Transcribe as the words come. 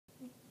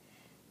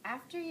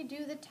after you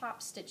do the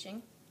top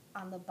stitching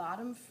on the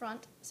bottom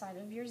front side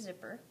of your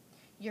zipper,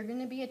 you're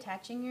going to be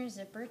attaching your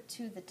zipper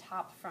to the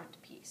top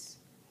front piece.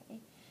 Okay?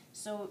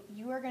 So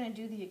you are going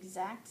to do the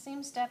exact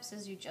same steps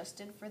as you just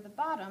did for the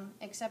bottom,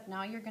 except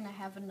now you're going to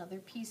have another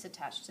piece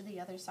attached to the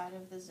other side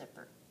of the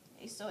zipper.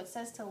 Okay? So it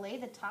says to lay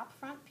the top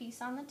front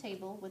piece on the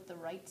table with the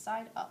right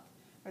side up,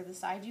 or the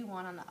side you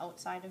want on the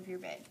outside of your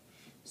bag.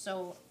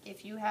 So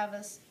if you have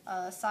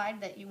a side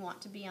that you want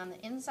to be on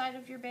the inside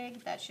of your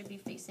bag, that should be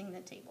facing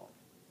the table.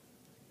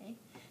 Okay?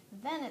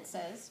 Then it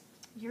says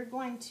you're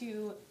going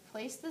to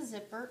place the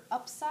zipper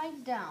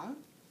upside down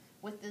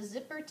with the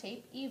zipper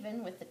tape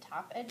even with the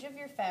top edge of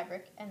your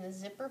fabric, and the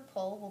zipper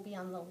pull will be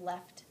on the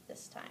left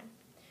this time.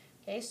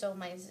 Okay, so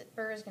my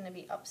zipper is going to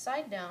be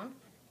upside down,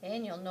 okay,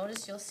 and you'll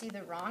notice you'll see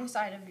the wrong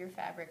side of your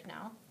fabric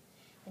now.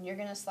 And you're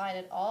going to slide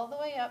it all the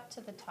way up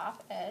to the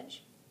top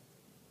edge,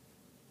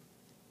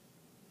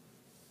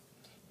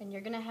 and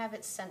you're going to have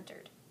it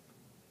centered.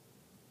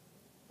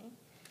 Okay.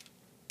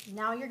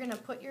 Now you're going to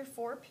put your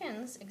 4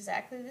 pins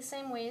exactly the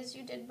same way as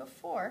you did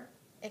before,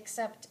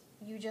 except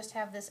you just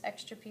have this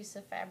extra piece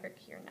of fabric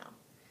here now.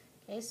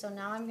 Okay, so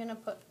now I'm going to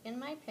put in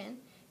my pin,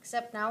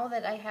 except now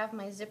that I have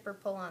my zipper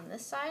pull on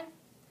this side,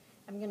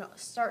 I'm going to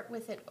start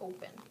with it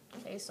open.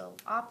 Okay, so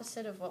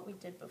opposite of what we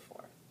did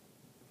before.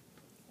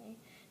 Okay.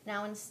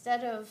 Now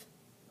instead of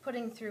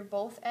putting through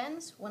both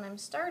ends, when I'm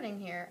starting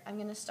here, I'm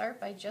going to start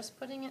by just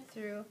putting it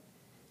through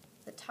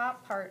the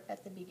top part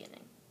at the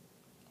beginning.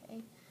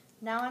 Okay.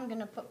 Now I'm going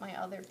to put my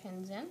other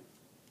pins in.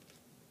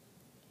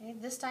 Okay.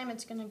 This time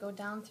it's going to go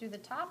down through the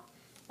top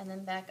and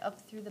then back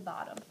up through the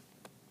bottom.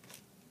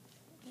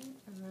 Okay.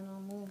 And then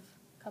I'll move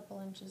a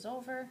couple inches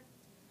over.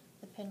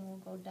 The pin will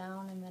go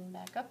down and then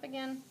back up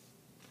again.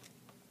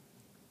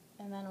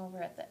 And then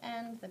over at the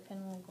end, the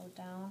pin will go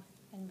down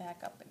and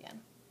back up again.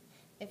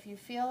 If you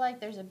feel like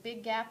there's a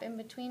big gap in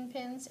between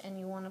pins and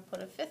you want to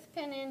put a 5th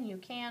pin in, you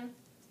can.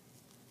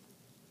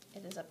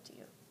 It is up to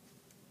you.